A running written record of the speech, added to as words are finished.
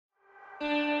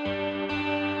G'day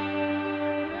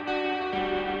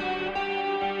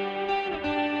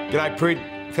Prid,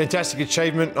 fantastic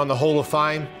achievement on the Hall of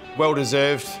Fame, well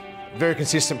deserved, very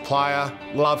consistent player,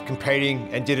 loved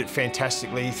competing and did it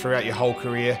fantastically throughout your whole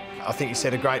career. I think you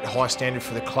set a great high standard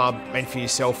for the club and for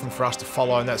yourself and for us to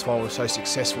follow, and that's why we're so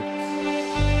successful.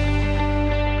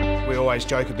 We always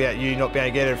joke about you not being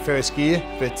able to get it at first gear,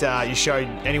 but you showed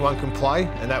anyone can play,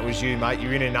 and that was you, mate.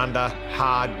 You're in and under,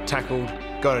 hard, tackled,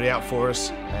 got it out for us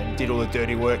and did all the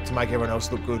dirty work to make everyone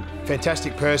else look good.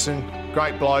 Fantastic person,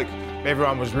 great bloke.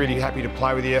 Everyone was really happy to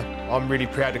play with you. I'm really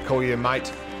proud to call you a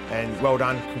mate, and well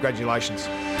done, congratulations.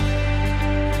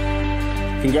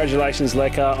 Congratulations,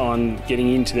 Lecker, on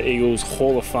getting into the Eagles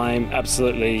Hall of Fame.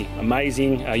 Absolutely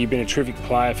amazing. You've been a terrific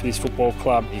player for this football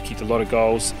club. You kicked a lot of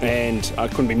goals, and I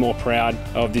couldn't be more proud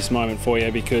of this moment for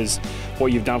you, because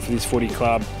what you've done for this footy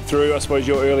club through, I suppose,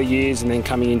 your early years and then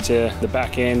coming into the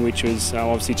back end, which was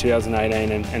obviously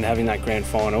 2018, and having that grand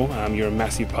final. You're a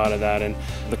massive part of that, and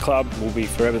the club will be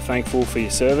forever thankful for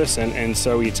your service, and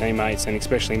so will your teammates, and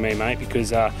especially me, mate,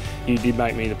 because you did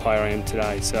make me the player I am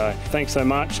today. So thanks so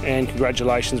much, and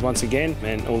congratulations once again,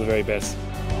 and all the very best.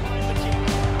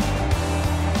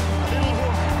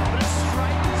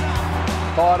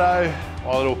 Fido,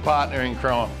 my little partner in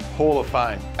crime, Hall of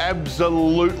Fame.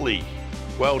 Absolutely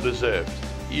well deserved.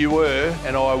 You were,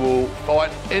 and I will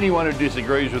fight anyone who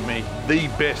disagrees with me, the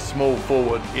best small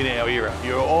forward in our era.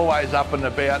 You were always up and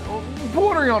about,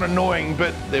 bordering on annoying,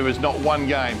 but there was not one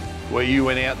game where you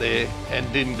went out there and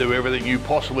didn't do everything you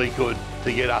possibly could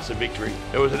to get us a victory.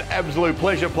 It was an absolute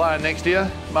pleasure playing next to you,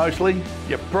 mostly.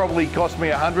 You probably cost me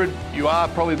 100. You are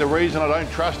probably the reason I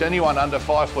don't trust anyone under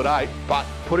 5'8", but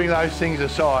putting those things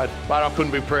aside, mate, I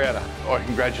couldn't be prouder. I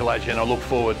congratulate you, and I look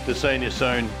forward to seeing you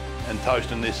soon and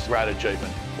toasting this great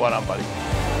achievement. Well done, buddy.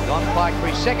 Don Pike for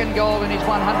his second goal in his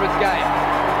 100th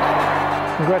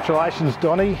game. Congratulations,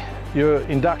 Donny. Your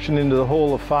induction into the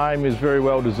Hall of Fame is very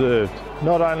well deserved.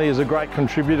 Not only as a great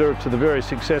contributor to the very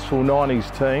successful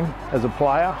 90s team as a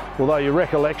player, although your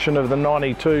recollection of the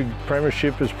 92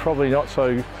 premiership is probably not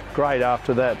so great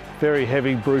after that very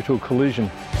heavy, brutal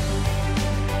collision.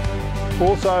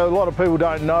 Also, a lot of people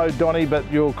don't know, Donny, but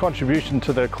your contribution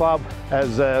to the club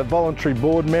as a voluntary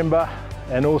board member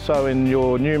and also in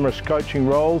your numerous coaching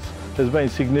roles has been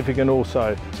significant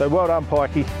also. So well done,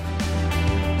 Pikey.